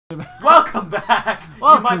Welcome back!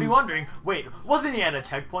 Welcome. You might be wondering, wait, wasn't he at a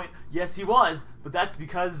checkpoint? Yes, he was, but that's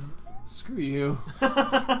because... Screw you.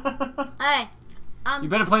 Hey, You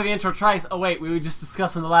better play the intro twice. Oh wait, we were just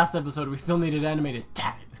discussing the last episode. We still needed animated.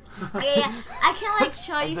 Damn it. okay, yeah, I can like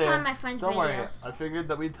show you some of my friends' Don't worry, videos. I figured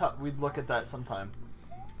that we'd look at that sometime.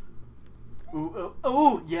 Ooh,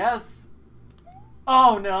 ooh, yes!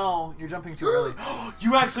 Oh no, you're jumping too early.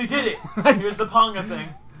 You actually did it! Here's the Ponga thing.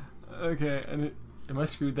 Okay, and am I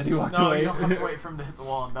screwed that he walked No, away? you don't have to wait for him to hit the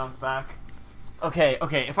wall and bounce back. Okay,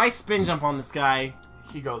 if I spin jump on this guy,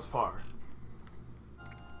 He goes far.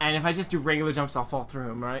 and if I just do regular jumps, I'll fall through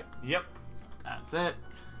him, right? Yep. That's it.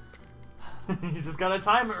 You just gotta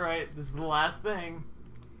time it right. This is the last thing.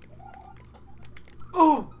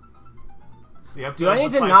 Ooh! See, Do I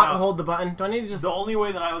need to not hold the button? Do I need to just... The only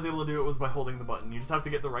way that I was able to do it was by holding the button. You just have to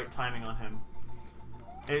get the right timing on him.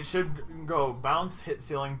 It should go bounce, hit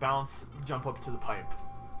ceiling, bounce, jump up to the pipe.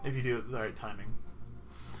 If you do it the right timing.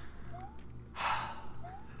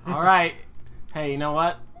 Alright. Hey, you know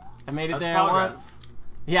what? I made it That's there progress. once.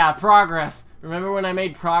 Yeah, progress. Remember when I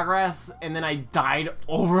made progress and then I died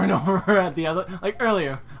over and over at the other... Like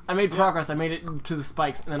earlier. I made progress. I made it to the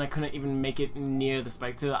spikes and then I couldn't even make it near the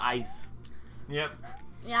spikes, to the ice. Yep.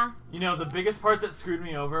 Yeah. You know, the biggest part that screwed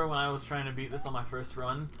me over when I was trying to beat this on my first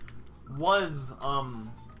run was,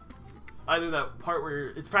 either that part where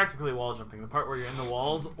it's practically wall jumping, the part where you're in the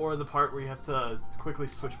walls, or the part where you have to quickly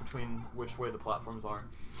switch between which way the platforms are.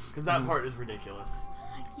 Because that part is ridiculous.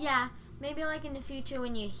 Yeah. Maybe like in the future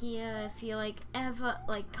when you're here, if you like ever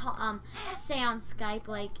like say on Skype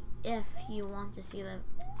like if you want to see the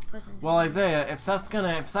person. Well, Isaiah, if Seth's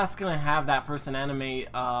gonna have that person animate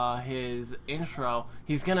his intro,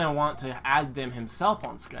 he's gonna want to add them himself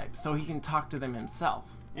on Skype, so he can talk to them himself.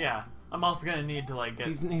 Yeah. I'm also gonna need to like get.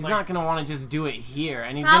 He's like, not gonna want to just do it here,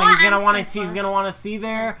 and he's I want gonna want to access see. He's first. gonna want to see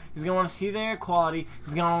their quality.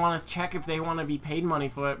 He's gonna want to check if they want to be paid money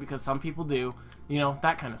for it, because some people do. You know,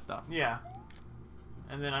 that kind of stuff. Yeah.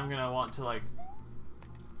 And then I'm gonna want to like.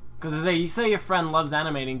 Because you say your friend loves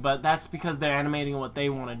animating, but that's because they're animating what they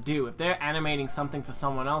want to do. If they're animating something for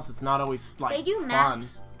someone else, it's not always like They do fun.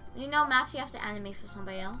 maps. You know maps you have to animate for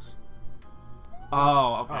somebody else.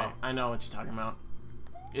 Oh, okay. Oh. I know what you're talking about.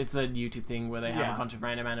 It's a YouTube thing where they have Yeah. a bunch of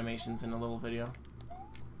random animations in a little video.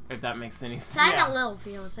 If that makes any It's sense. not Yeah. a little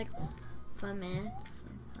video, it's like 4 minutes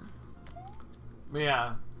and stuff.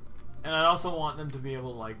 Yeah. And I also want them to be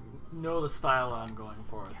able to like know the style that I'm going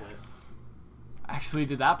for with this. I actually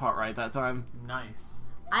did that part right that time. Nice.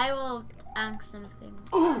 I will ask them if they want.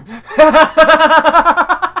 Ooh!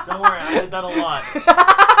 Don't worry, I did that a lot.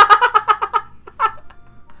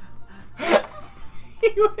 He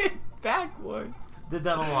went backwards. Did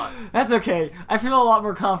that a lot. That's okay. I feel a lot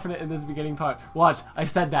more confident in this beginning part. Watch, I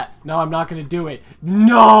said that. No, I'm not gonna do it.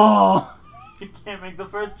 No! You can't make the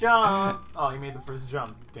first jump. Oh, you made the first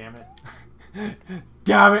jump. Damn it.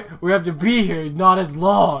 Damn it, we have to be here not as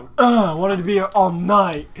long. I wanted to be here all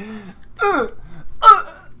night.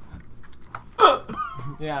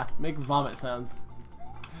 Yeah, make vomit sounds.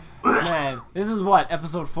 Man, this is what,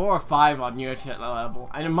 episode 4 or 5 on your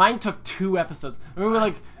level. And mine took 2 episodes. And we were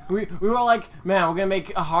like, we were like, man, we're gonna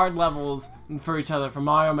make hard levels for each other for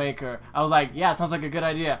Mario Maker. I was like, yeah, sounds like a good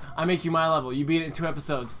idea. I make you my level. You beat it in 2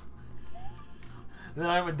 episodes. Then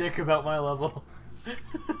I'm a dick about my level.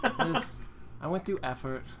 I went through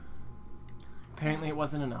effort. Apparently it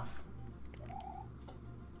wasn't enough.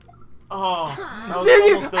 Oh. that was Did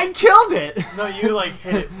you? almost I killed it! No, you like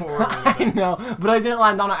hit it forward. I know, but I didn't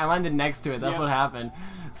land on it. I landed next to it. That's Yep. what happened.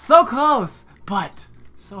 So close, but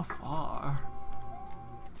so far.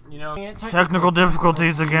 You know, technical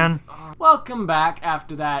difficulties again. Welcome back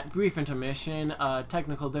after that brief intermission.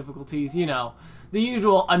 Technical difficulties, you know, the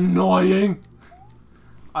usual annoying.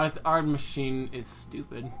 Our machine is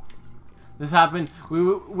stupid. This happened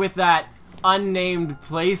with that unnamed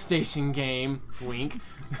PlayStation game. Wink.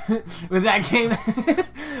 With that game,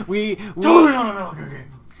 we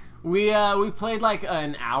played like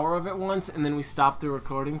an hour of it once, and then we stopped the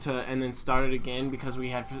recording and then started again because we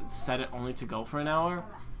had set it only to go for an hour.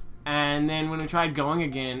 And then when we tried going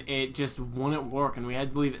again, it just wouldn't work, and we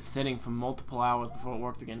had to leave it sitting for multiple hours before it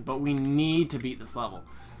worked again. But we need to beat this level,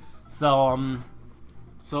 so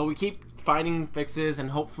we keep finding fixes,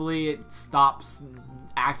 and hopefully it stops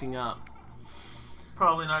acting up.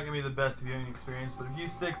 Probably not gonna be the best viewing experience, but if you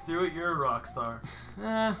stick through it, you're a rock star.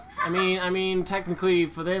 I mean, technically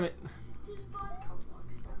for them,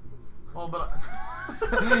 Well, but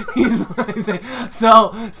he's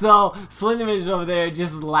so Slim Division over there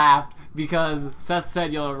just laughed because Seth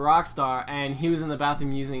said you're a rock star, and he was in the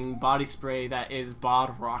bathroom using body spray that is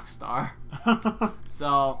Bod Rockstar.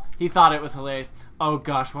 So he thought it was hilarious. Oh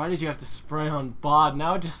gosh, why did you have to spray on Bod?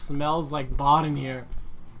 Now it just smells like Bod in here.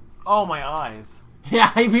 Oh, my eyes.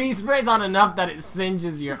 Yeah, he sprays on enough that it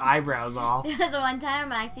singes your eyebrows off. There was one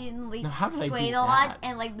time I accidentally sprayed a lot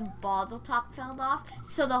and like the bottle top fell off,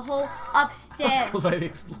 so the whole upstairs. That's by the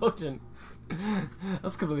explosion.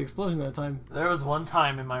 That's because of the explosion that time. There was one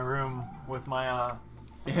time in my room with my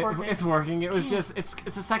It's working. It was just it's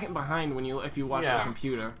a second behind when if you watch the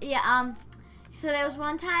computer. Yeah. So there was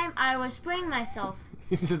one time I was spraying myself.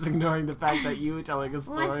 He's just ignoring the fact that you were telling a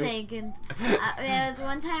story. 1 second. There was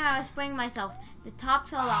one time I was spraying myself. The top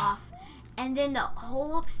fell off, and then the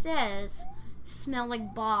whole upstairs smelled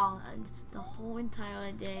like bod the whole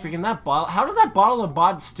entire day. Freaking that bottle! How does that bottle of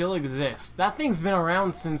bod still exist? That thing's been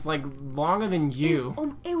around since like longer than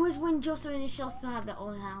you. It was when Joseph and Michelle still had their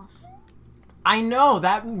own house. I know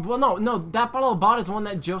that. Well, no, that bottle of bod is one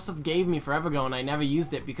that Joseph gave me forever ago, and I never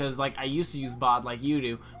used it because like I used to use bod like you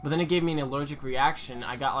do, but then it gave me an allergic reaction.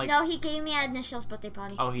 I got like. No, he gave me at Michelle's birthday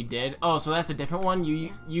party. Oh, he did. Oh, so that's a different one.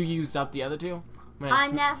 You used up the other two. Man,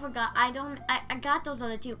 I never got. I got those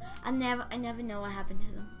other two. I never know what happened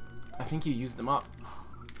to them. I think you used them up.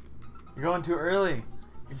 You're going too early.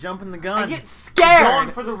 You're jumping the gun. I get scared. You're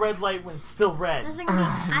going for the red light when it's still red.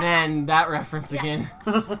 Man, that reference again.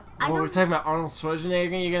 We're talking about Arnold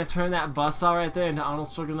Schwarzenegger. You're gonna turn that buzzsaw right there into Arnold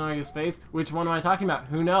Schwarzenegger's face. Which one am I talking about?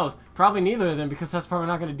 Who knows? Probably neither of them, because that's probably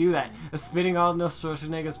not gonna do that. Spitting Arnold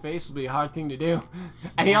Schwarzenegger's face would be a hard thing to do.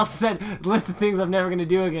 And he also said, "List of things I'm never gonna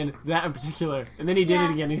do again." That in particular. And then he did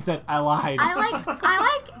it again. He said, "I lied." I like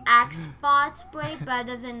Axe bod spray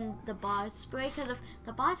better than the bod spray, because of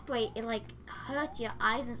the bod spray it like hurts your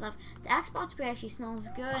eyes and stuff. The Axe bod spray actually smells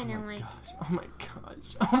good and like. Oh my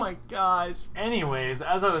gosh! Oh my gosh! Anyways,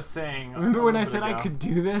 as I was saying, remember when I said I could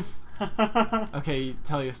do this? Okay,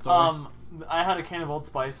 tell your story. I had a can of Old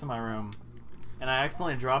Spice in my room, and I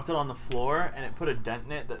accidentally dropped it on the floor, and it put a dent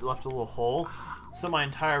in it that left a little hole. So my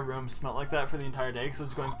entire room smelled like that for the entire day. So it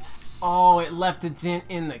was going. Oh, it left a dent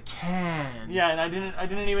in the can. Yeah, and I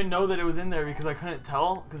didn't even know that it was in there because I couldn't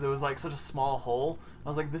tell because it was like such a small hole. I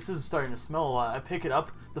was like, this is starting to smell a lot. I pick it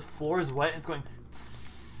up, the floor is wet, and it's going.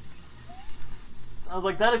 I was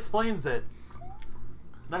like, that explains it.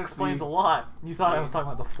 That explains a lot. You thought I was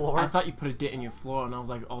talking about the floor. I thought you put a dent in your floor, and I was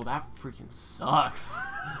like, oh, that freaking sucks.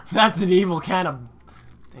 That's an evil can of.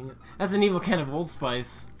 Dang it. That's an evil can of Old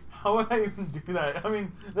Spice. How would I even do that? I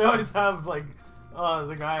mean, they always have like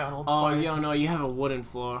the guy on Old Spice. Oh, yo, no, you have a wooden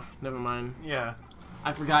floor. Never mind. Yeah.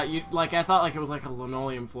 I forgot you. Like, I thought like it was like a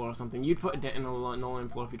linoleum floor or something. You'd put a dent in a linoleum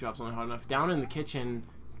floor if you dropped something hard enough. Down in the kitchen,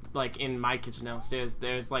 like in my kitchen downstairs,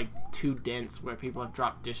 there's like 2 dents where people have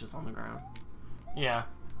dropped dishes on the ground. Yeah.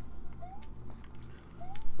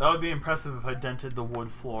 That would be impressive if I dented the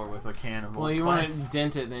wood floor with a can of Old Spice. Well, you want to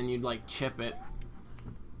dent it, then you'd like chip it.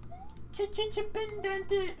 Chip and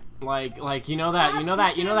dent it. Like you know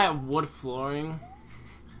that wood flooring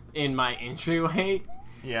in my entryway.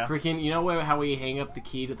 Yeah. Freaking, you know how we hang up the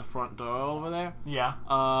key to the front door over there? Yeah.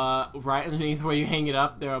 Right underneath where you hang it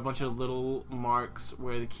up, there are a bunch of little marks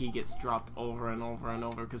where the key gets dropped over and over and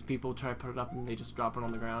over because people try to put it up and they just drop it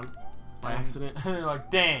on the ground by accident. And they're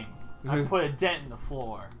like, dang, I put a dent in the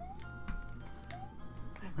floor.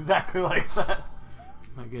 Exactly like that.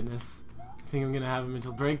 My goodness. I think I'm gonna have a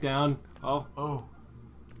mental breakdown. Oh.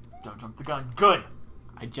 Don't jump the gun. Good.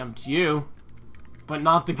 I jumped you, but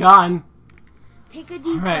not the gun. Take a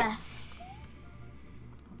deep breath.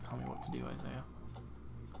 Tell me what to do, Isaiah.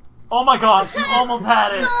 Oh my gosh, you almost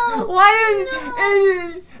had it. No.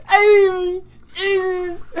 Why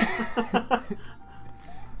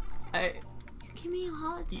You're giving me a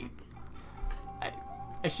heart attack.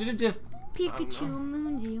 I should have just... Pikachu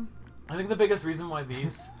moons you. I think the biggest reason why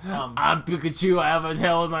these I'm Pikachu, I have a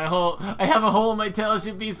tail in my hole. I have a hole in my tail, it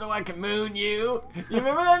should be so I can moon you. You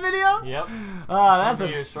remember that video? Yep.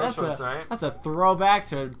 That's a throwback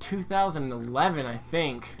to 2011, I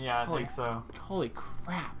think. Yeah, I think so. Holy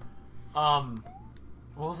crap. What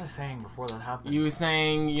was I saying before that happened? You were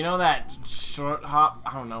saying, you know that short hop?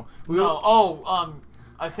 I don't know.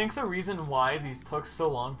 I think the reason why these took so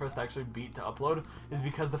long for us to actually beat to upload is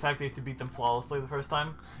because the fact that you have to beat them flawlessly the first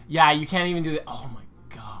time. Yeah, you can't even do that. Oh my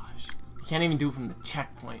gosh. You can't even do it from the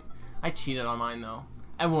checkpoint. I cheated on mine though.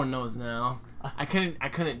 Everyone knows now. I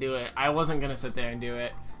couldn't do it. I wasn't gonna sit there and do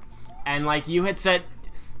it. And like you had said,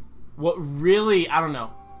 what really, I don't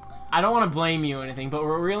know. I don't want to blame you or anything, but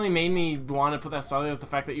what really made me want to put that star there was the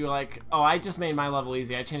fact that you were like, oh, I just made my level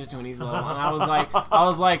easy. I changed it to an easy level. And I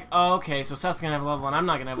was like, oh, okay, so Seth's going to have a level and I'm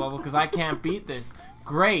not going to have a level because I can't beat this.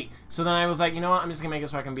 Great. So then I was like, you know what? I'm just gonna make it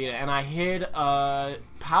so I can beat it. And I hid a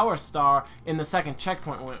power star in the second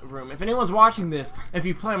checkpoint room. If anyone's watching this, if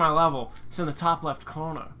you play my level, it's in the top left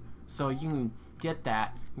corner. So you can get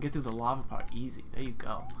that and get through the lava part easy. There you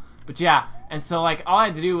go. But yeah, and so like all I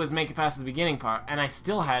had to do was make it past the beginning part, and I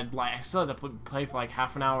still had to play for like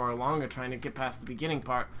half an hour or longer trying to get past the beginning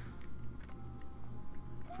part.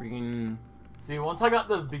 Freaking. See, once I got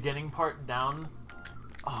the beginning part down,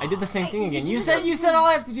 I did the same thing again. You said all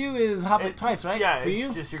I have to do is hop it twice, right? Yeah, for it's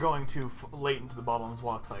you? just you're going too late into the Bob-omb's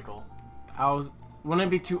walk cycle. Wouldn't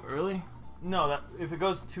it be too early? No, that if it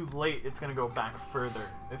goes too late, it's gonna go back further.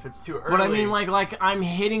 If it's too early. But I mean, like I'm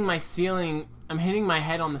hitting my ceiling. I'm hitting my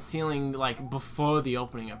head on the ceiling like before the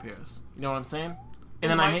opening appears. You know what I'm saying? And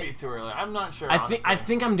then might be too early. I'm not sure. I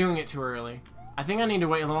think I'm doing it too early. I think I need to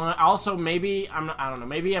wait a little longer. Also, maybe I'm not. I don't know.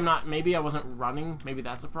 Maybe I'm not. Maybe I wasn't running. Maybe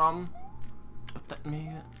that's a problem. But that maybe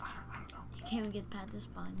I don't know. You can't even get past the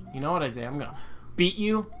spawn. You know what, Isaiah? I'm gonna beat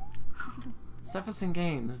you. Sefferson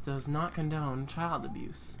Games does not condone child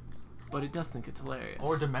abuse, but it does think it's hilarious.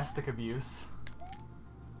 Or domestic abuse.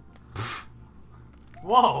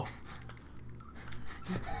 Whoa.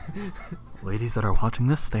 Ladies that are watching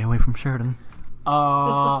this, stay away from Sheridan.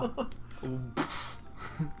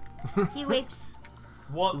 He weeps.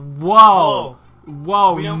 What? Whoa.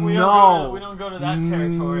 Whoa. We don't go to that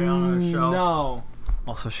territory on our show. No.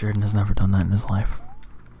 Also, Sheridan has never done that in his life.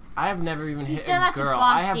 I have never even He's hit done a that to girl.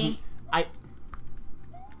 Frosty.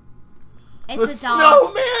 It's The a dog.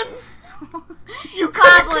 snowman! You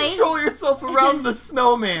Probably. couldn't control yourself around the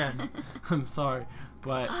snowman. I'm sorry,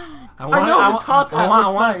 but I know his top hat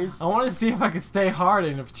looks nice. I want to see if I could stay hard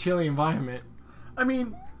in a chilly environment. I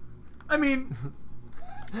mean,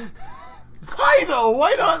 why though?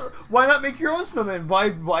 Why not make your own snowman?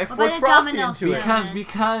 Why force about a Frosty domino into it? snowman?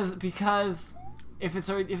 Because if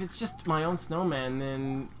it's just my own snowman,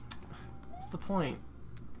 then what's the point?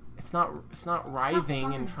 It's not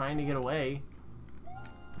writhing and trying to get away.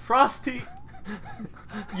 Frosty,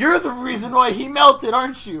 you're the reason why he melted,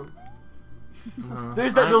 aren't you?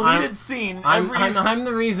 There's that deleted scene. I'm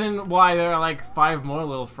the reason why there are like 5 more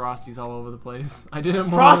little Frosties all over the place. I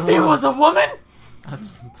didn't. Frosty was a woman.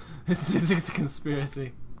 It's a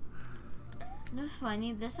conspiracy. It's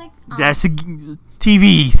funny. There's like That's a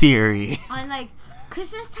TV theory. on like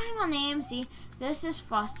Christmas time on AMC. There's this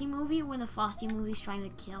Frosty movie when the Frosty movie's trying to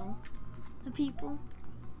kill the people.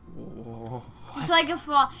 Whoa. It's like a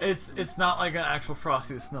It's not like an actual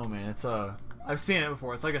Frosty the Snowman. It's I've seen it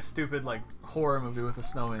before. It's like a stupid like horror movie with a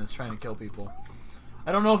snowman that's trying to kill people.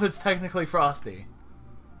 I don't know if it's technically Frosty.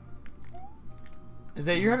 Is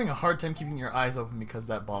that you're having a hard time keeping your eyes open because of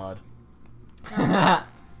that bod? My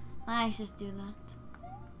eyes just do that.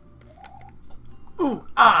 Ooh,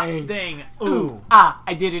 Hey. dang, Ooh,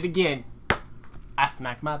 I did it again. I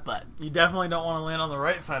smacked my butt. You definitely don't want to land on the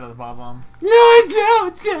right side of the bob-omb. No, I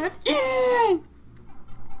don't, Seth.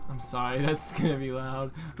 I'm sorry, that's gonna be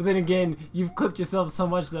loud. But then again, you've clipped yourself so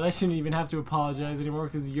much that I shouldn't even have to apologize anymore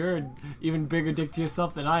because you're an even bigger dick to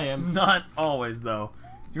yourself than I am. Not always, though.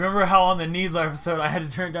 You remember how on the Needler episode I had to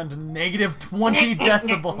turn it down to negative 20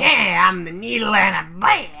 decibels? Yeah, I'm the needle and I'm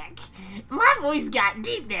back. My voice got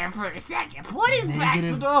deep there for a second. What is back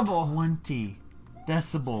to normal? 20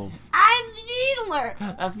 decibels. I'm the needler.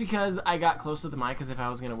 That's because I got close to the mic as if I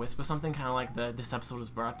was gonna whisper something, kind of like the "this episode is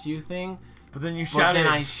brought to you" thing. But then you But shouted. then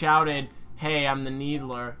I shouted, "Hey, I'm the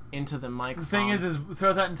needler" into the The microphone. thing is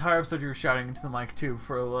throughout that entire episode you were shouting into the mic too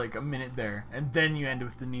for like a minute there, and then you ended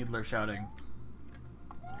with the Needler shouting.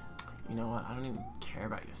 You know what? I don't even care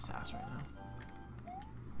about your sass right now.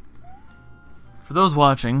 For those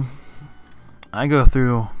watching, I go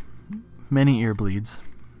through many ear bleeds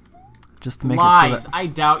just to make it so Lies. that I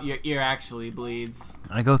doubt your ear actually bleeds.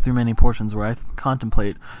 I go through many portions where I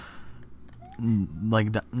contemplate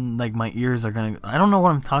like my ears are gonna. I don't know what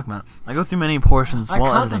I'm talking about. I go through many portions I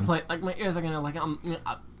while editing. contemplate like my ears are gonna like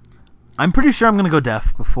I'm pretty sure I'm gonna go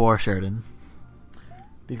deaf before Sheridan.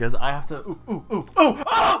 Because I have to.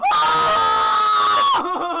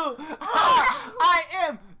 I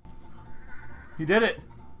am. You did it.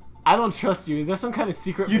 I don't trust you. Is there some kind of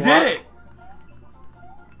secret? You block? did it.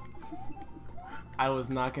 I was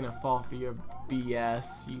not gonna fall for your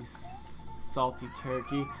BS, you salty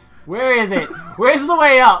turkey. Where is it? Where's the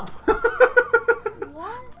way up?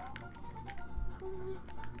 What?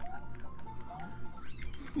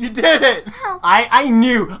 You did it. I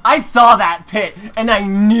knew. I saw that pit, and I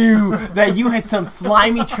knew that you had some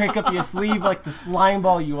slimy trick up your sleeve like the slime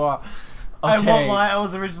ball you are. Okay. I won't lie, I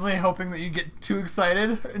was originally hoping that you'd get too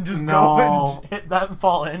excited and just No. go and hit that and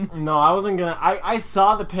fall in. No, I wasn't gonna. I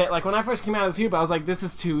saw the pit. Like, when I first came out of the tube, I was like, this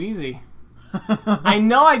is too easy. I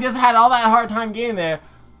know I just had all that hard time getting there.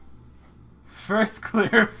 First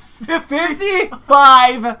clear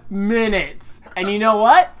 55 minutes. And you know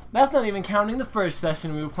what? That's not even counting the first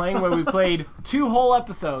session we were playing where we played 2 whole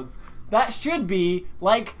episodes. That should be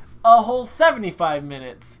like a whole 75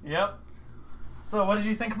 minutes. Yep. So what did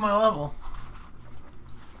you think of my level?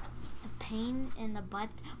 The pain in the butt.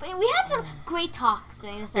 But we had some great talks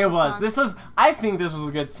during this It episode. was. I think this was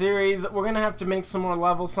a good series. We're going to have to make some more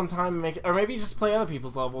levels sometime. Or maybe just play other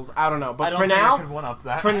people's levels. I don't know. But I don't for think now, I could one up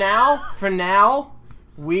that. for now,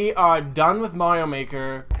 we are done with Mario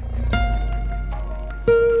Maker.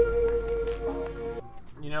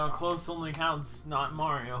 You know, close only counts, not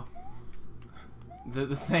Mario.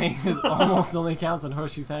 The saying is almost only counts on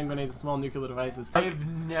horseshoes, hand grenades, and small nuclear devices. I've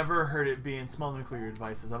never heard it be in small nuclear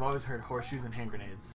devices. I've always heard horseshoes and hand grenades.